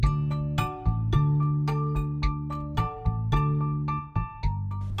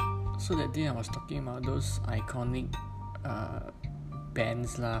So that day I was talking about those iconic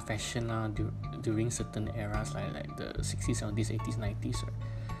bands lah, fashion lah, during certain eras like the 60s, 70s, 80s, 90s. Right?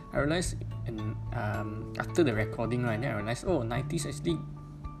 I realized, and after the recording, right, then I realized, 90s actually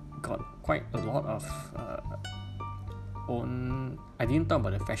got quite a lot of own. I didn't talk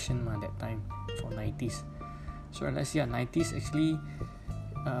about the fashion that time for 90s. So I realized, 90s actually,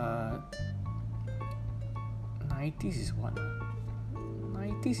 90s is what?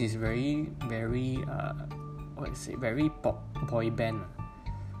 90s is very very pop boy band.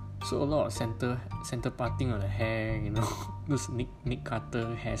 So a lot of center parting on the hair, those Nick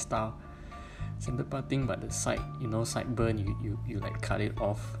Carter hairstyle, center parting, but the side, sideburn, you like cut it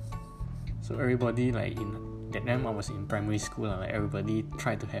off. So everybody, like in that time I was in primary school, like everybody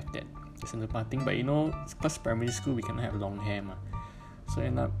tried to have that center parting, but because primary school we cannot have long hair so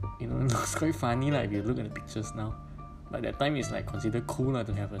end up, it looks quite funny if you look at the pictures now. But that time it's like considered cool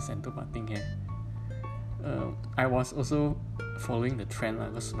to have a center parting hair. I was also following the trend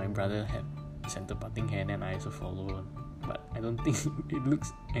because my brother had center parting hair, then I also follow. But I don't think it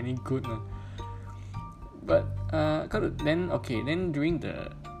looks any good. But then during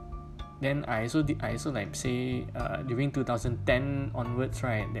then I also like say during 2010 onwards,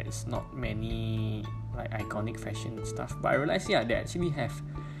 right, there's not many like iconic fashion stuff. But I realized they actually have.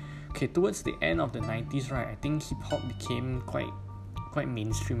 Okay, towards the end of the 90s, right, I think hip hop became quite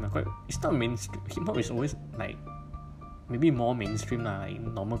mainstream. It's not mainstream. Hip hop is always like maybe more mainstream like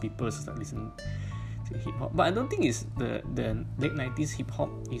normal people start listening to hip hop. But I don't think it's the late 90s hip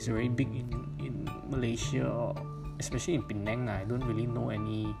hop is very big in Malaysia, or especially in Penang. I don't really know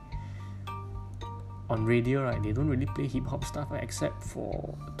any on radio, right? They don't really play hip hop stuff except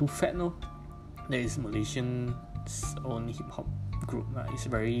for Too Fat. No, that is Malaysian's own hip hop group. It's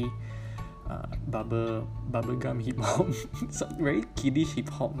very bubblegum hip hop. It's very kiddish hip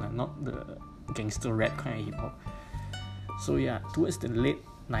hop, not the gangster rap kind of hip hop. So towards the late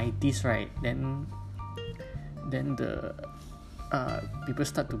 90s, right, then the people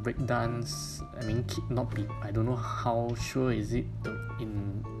start to break dance. I mean, not people. I don't know how sure is it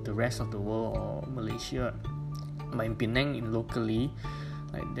in the rest of the world or Malaysia, but in Penang, locally,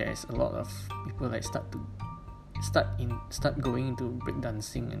 like there's a lot of people like start going into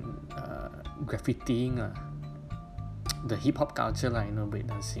breakdancing and graffitiing, the hip hop culture,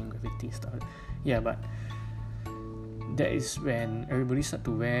 breakdancing, graffiti stuff. But that is when everybody start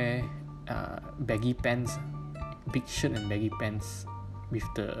to wear baggy pants, big shirt and baggy pants with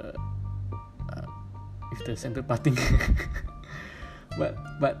the center parting. but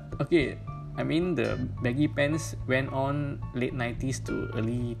okay, I mean the baggy pants went on late 90s to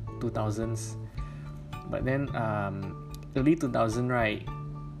early 2000s. But then early 2000, right,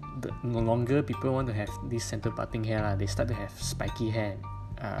 no longer people want to have this center parting hair. They start to have spiky hair.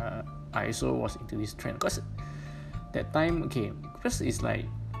 I also was into this trend because that time, because it's like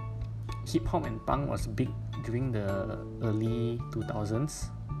hip hop and punk was big during the early 2000s.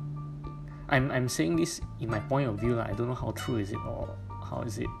 I'm saying this in my point of view. I don't know how true is it or how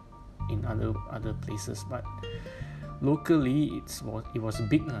is it in other places, but locally it was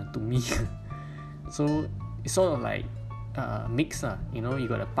big to me. So it's sort of like mix. You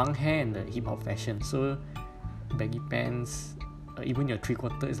got the punk hair and the hip hop fashion. So baggy pants, even your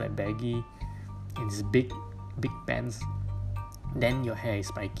 3/4 is like baggy, and it's big pants. Then your hair is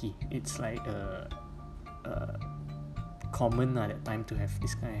spiky. It's like common at that time to have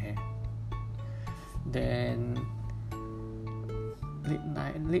this kind of hair. Then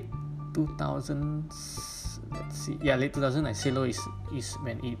late 2000s. Let's see. Late 2000, I say low is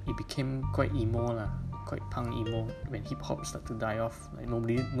when it became quite emo quite punk emo, when hip hop started to die off. Like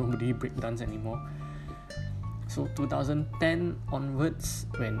nobody break dance anymore. So 2010 onwards,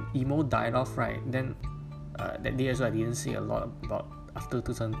 when emo died off, right, then that day as well I didn't say a lot about after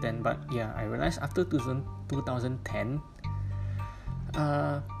 2010, but I realized after 2010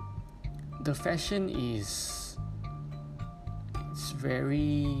 the fashion it's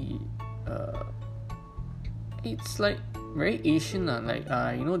very it's like very Asian, like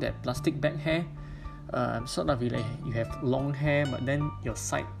that plastic bag hair, sort of like you have long hair, but then you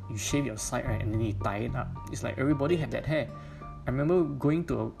shave your side, right, and then you tie it up. It's like everybody have that hair. I remember going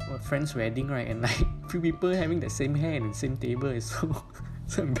to a friend's wedding, right, and like 3 people having the same hair and the same table. Is so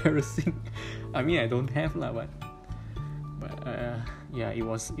embarrassing. I mean, I don't have but it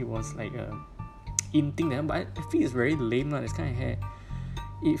was like a in thing there, but I feel it's very lame this kind of hair.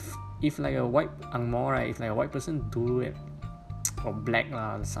 If like a white angmoh, right, if like a white person do it, or black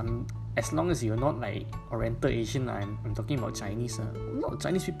as long as you're not like Oriental Asian, I'm talking about Chinese. A lot of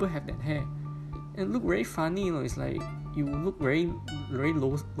Chinese people have that hair and look very funny. It's like you look very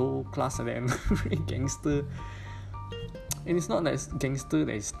low class like that, very gangster. And it's not like gangster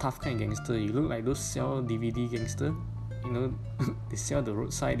that is tough kind of gangster. You look like those sell DVD gangster. You know, they sell the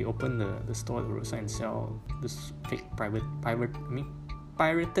roadside. They open the store at the roadside and sell this fake pirated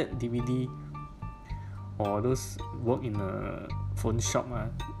DVD, or those work in a phone shop.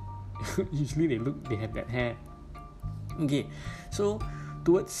 Usually they have that hair. Okay, so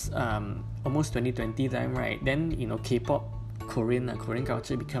towards almost 2020 time, right? Then K-pop, Korean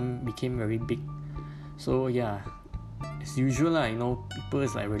culture became very big. So yeah, as usual people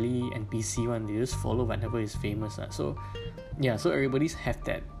is like really NPC one. They just follow whatever is famous. So yeah, so everybody's have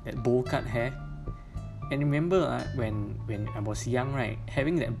that bowl cut hair. And remember when I was young, right,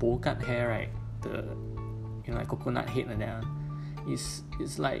 having that bowl cut hair, right, the like coconut head like that, is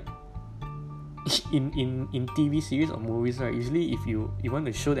like in TV series or movies, right? Usually if you want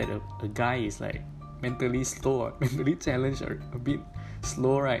to show that a guy is like mentally slow or mentally challenged or a bit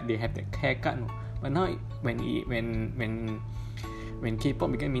slow, right, they have that haircut. But now when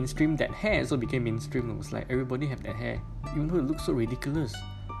K-pop became mainstream, that hair also became mainstream. It was like everybody have that hair, even though it looks so ridiculous.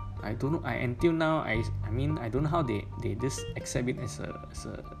 I don't know. Until now, I mean, I don't know how they just accept it as a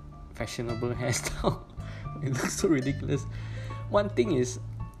fashionable hairstyle. It looks so ridiculous. One thing is,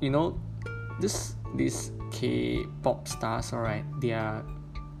 these K-pop stars, alright, they are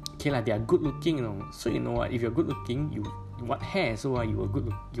good looking, So you know what? If you're good looking, you what hair? So you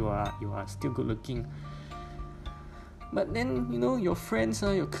are still good looking. But then your friends,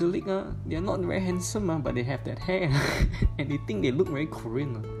 your colleague, they are not very handsome, but they have that hair, and they think they look very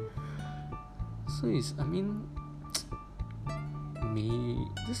Korean. So it's,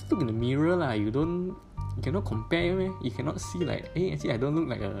 just look in the mirror lah. You cannot compare, man. You cannot see like, hey, actually I don't look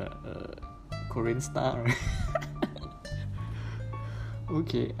like a Korean star. Right?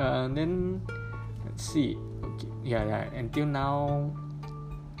 Okay, then let's see. Okay, yeah. Until now,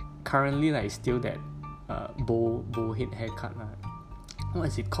 currently like still that bowl head haircut. What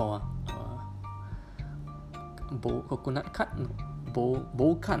is it called? Bowl coconut cut? No,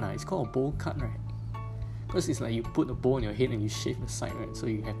 bowl cut. It's called a bowl cut, right? Because it's like you put a bowl on your head and you shave the side, right? So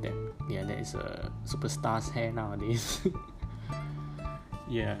you have that. Yeah, that is a superstar's hair nowadays.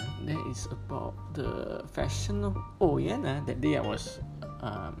 Yeah, that is about the fashion. Oh yeah, that day I was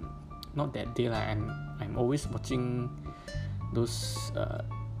not that day lah. I'm always watching those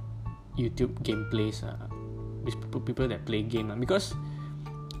YouTube gameplays. With people that play game because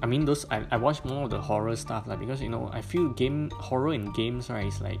those I watch more of the horror stuff lah, because I feel horror in games, right,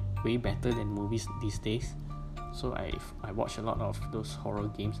 is like way better than movies these days. So I watch a lot of those horror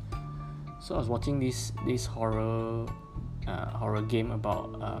games. So I was watching this horror game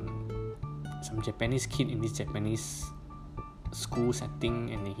about some Japanese kid in this Japanese school setting,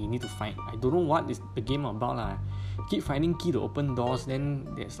 and he need to find, I don't know what is the game about lah. Keep finding key to open doors, then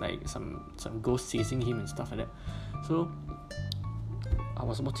there's like some ghosts chasing him and stuff like that. So I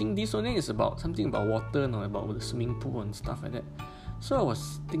was watching this one, and it's about something about water, about the swimming pool and stuff like that. So I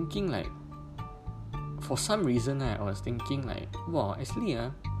was thinking like, for some reason I was thinking like, wow, actually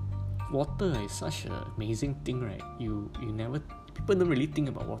water is such an amazing thing, right? People don't really think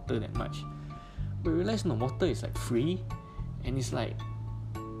about water that much, but realize water is like free, and it's like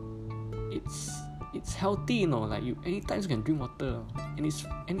it's healthy, like you anytime you can drink water, and it's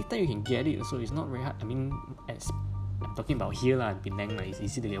anytime you can get it, so it's not very hard. As I'm talking about here lah, Penang lah, it's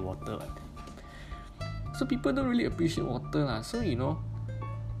easy to get water. So people don't really appreciate water lah. So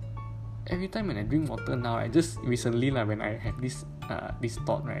every time when I drink water now, I just recently like when I have this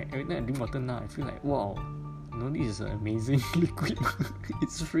thought, right, every time I drink water now, I feel like, wow, this is an amazing liquid.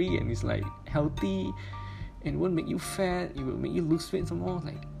 It's free and it's like healthy, and it won't make you fat, it will make you lose weight some more.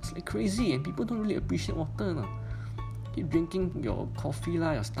 Like, it's like crazy, and people don't really appreciate water now. Keep drinking your coffee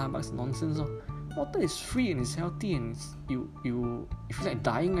lah, your Starbucks nonsense. Water is free and it's healthy, and you feel like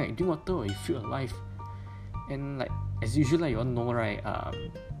dying, right, drink water or you feel alive. And like as usual, you all know, right,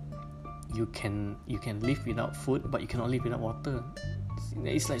 you can live without food, but you cannot live without water.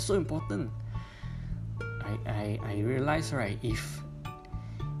 It's like so important. I realize, right, if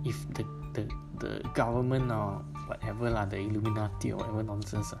the government or whatever lah, the Illuminati or whatever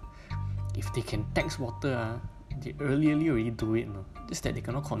nonsense, if they can tax water, they earlierly already do it. Just that they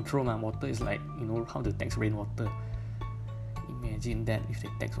cannot control. Water is like, how to tax rainwater. Imagine that if they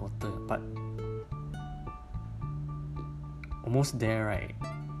tax water, but almost there, right?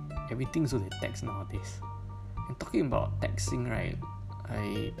 Everything so they tax nowadays. And talking about taxing, right,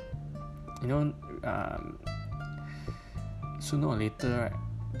 sooner or later,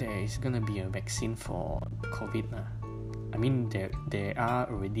 right, there is gonna be a vaccine for COVID. There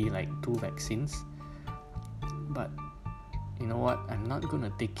are already like 2 vaccines, but you know what, I'm not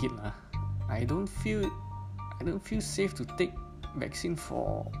gonna take it lah. I don't feel safe to take vaccine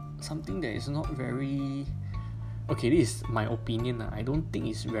for something that is not very, okay, this is my opinion lah. I don't think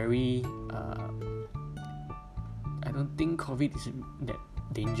it's very I don't think COVID is that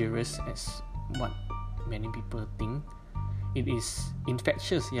dangerous as what many people think. It is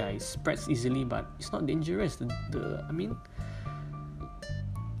infectious, yeah, it spreads easily, but it's not dangerous. I mean,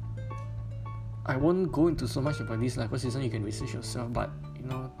 I won't go into so much about this lah, because this one you can research yourself. But you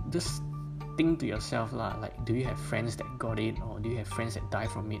know, just think to yourself lah, like, do you have friends that got it, or do you have friends that die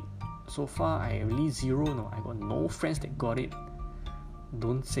from it? So far, I really zero. No, I got no friends that got it.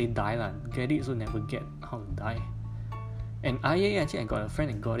 Don't say die lah, get it so never get how to die. And actually I got a friend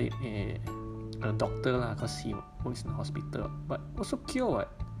that got it, a doctor lah, cause he works in the hospital, but also cure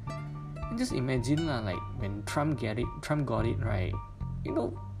what. And just imagine lah, like when Trump got it, right? You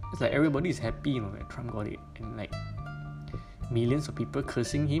know, it's like everybody is happy, you know, that Trump got it, and like millions of people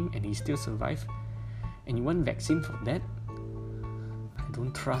cursing him, and he still survived. And you want vaccine for that? I don't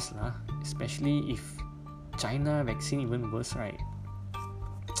trust lah, especially if China vaccine even worse, right?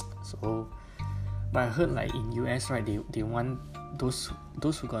 So, but I heard like in US, right, they want those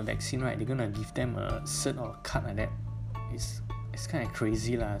who got vaccine, right, they're gonna give them a cert or a card like that. It's kind of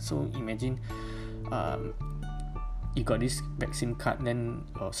crazy lah. So imagine, you got this vaccine card, then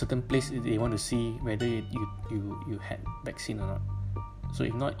certain place they want to see whether you had vaccine or not. So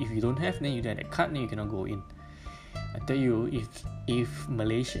if you don't have, then you get that card, then you cannot go in. I tell you, if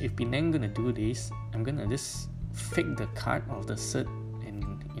Malaysia, if Penang gonna do this, I'm gonna just fake the card of the cert, and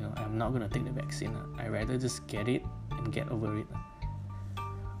you know, I'm not gonna take the vaccine. I rather just get it and get over it.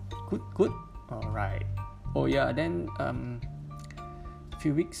 Good. All right. Oh yeah. Then a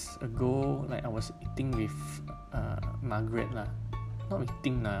few weeks ago, like I was eating with Margaret lah. Not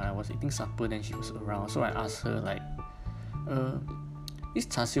eating lah. I was eating supper. Then she was around, so I asked her like,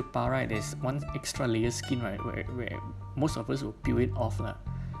 this Char Siew Pau, right? There's one extra layer skin, right? Where most of us will peel it off lah.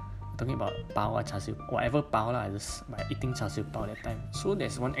 Talking about pau or Char Siew, whatever pau lah. Just by eating Char Siew Pau that time. So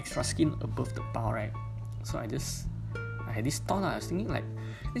there's one extra skin above the pau, right? So I had this thought lah. I was thinking like,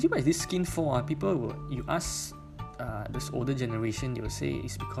 actually, what is this skin for? You ask this older generation, they will say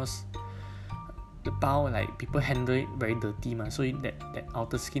it's because the pau, like people handle it very dirty ma. So that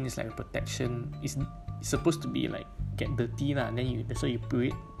outer skin is like a protection. It's supposed to be like get dirty lah. Then that's why you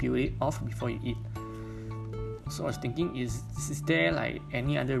peel it off before you eat. So I was thinking, is there like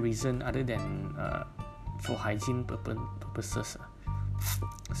any other reason other than for hygiene purposes?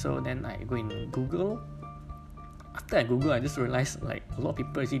 So then I go in Google. After I Google, I just realized like a lot of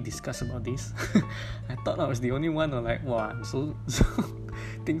people actually discuss about this. I thought I was the only one, or like, wow, I'm so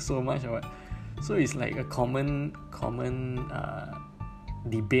think so much or what. So it's like a common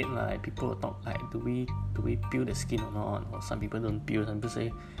debate lah. Like people talk like, do we peel the skin or not? Or some people don't peel. Some people say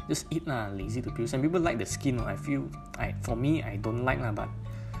just eat lah, lazy to peel. Some people like the skin. Or for me, I don't like lah. But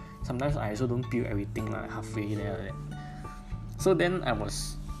sometimes I also don't peel everything lah, halfway there. So then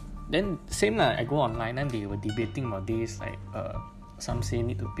same lah. I go online and they were debating about this. Like some say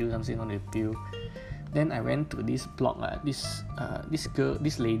need to peel, some say not to peel. Then I went to this blog lah. This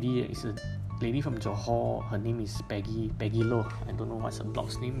lady is a lady from Johor. Her name is Peggy Loh. I don't know what's her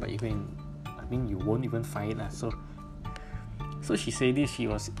blog's name, but you won't even find it lah. So she said this. She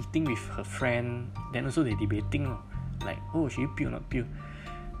was eating with her friend. Then also they debating like, oh, should you peel or not peel?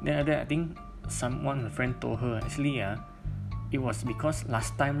 Then after that, I think her friend told her actually it was because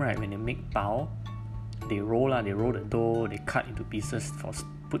last time, right, when they make pau, they roll the dough, they cut into pieces for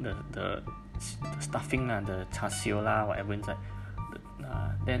put the stuffing lah, the char siew lah, whatever inside.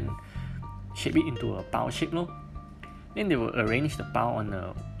 Then shape it into a pau shape lor. Then they will arrange the pau on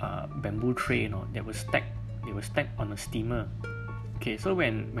a bamboo tray, they will stack on a steamer. Okay, so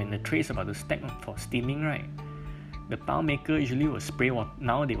when the tray is about to stack for steaming, right, the pau maker usually will spray water.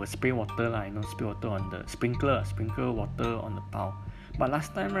 Now they will spray water lah, spray water on the sprinkle water on the pau. But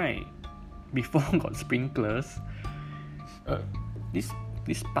last time, right, before got sprinklers, this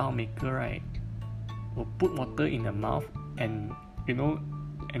pau maker, right, will put water in the mouth and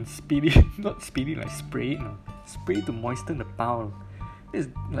and speed it, not speed it, like spray it, spray to moisten the pau. It's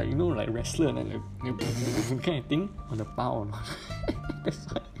like like wrestler and then like kind of thing on the pau.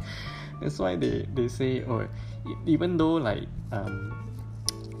 That's why they say, even though like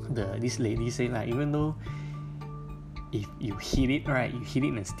this lady say like, even though if you heat it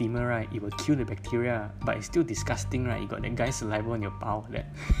in a steamer, right, it will kill the bacteria, but it's still disgusting, right? You got that guy's saliva on your pau.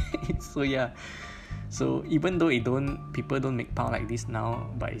 So yeah. So even though people don't make pau like this now,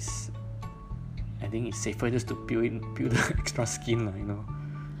 but I think it's safer just to peel the extra skin,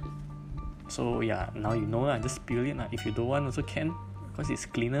 So yeah, now you know lah, just spill it lah. If you don't want also can, because it's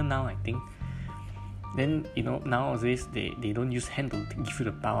cleaner now, I think. Then nowadays they don't use hand to give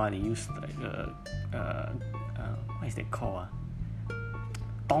you the pau. They use like what is that called?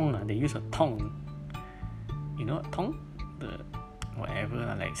 Tong. They use a tong. You know what tong? The whatever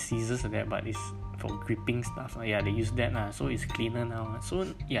like scissors like that, but it's for gripping stuff. Yeah, they use that so it's cleaner now. So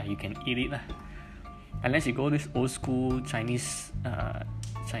yeah, you can eat it lah. Unless you go this old school Chinese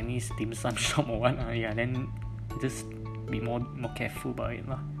dim sum shop or what. Yeah, then just be more careful about it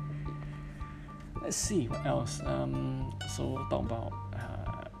lah. Let's see what else. So talk about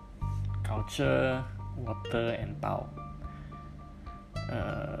culture, water, and pau.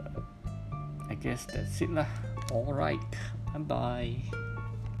 I guess that's it lah. Alright, bye bye.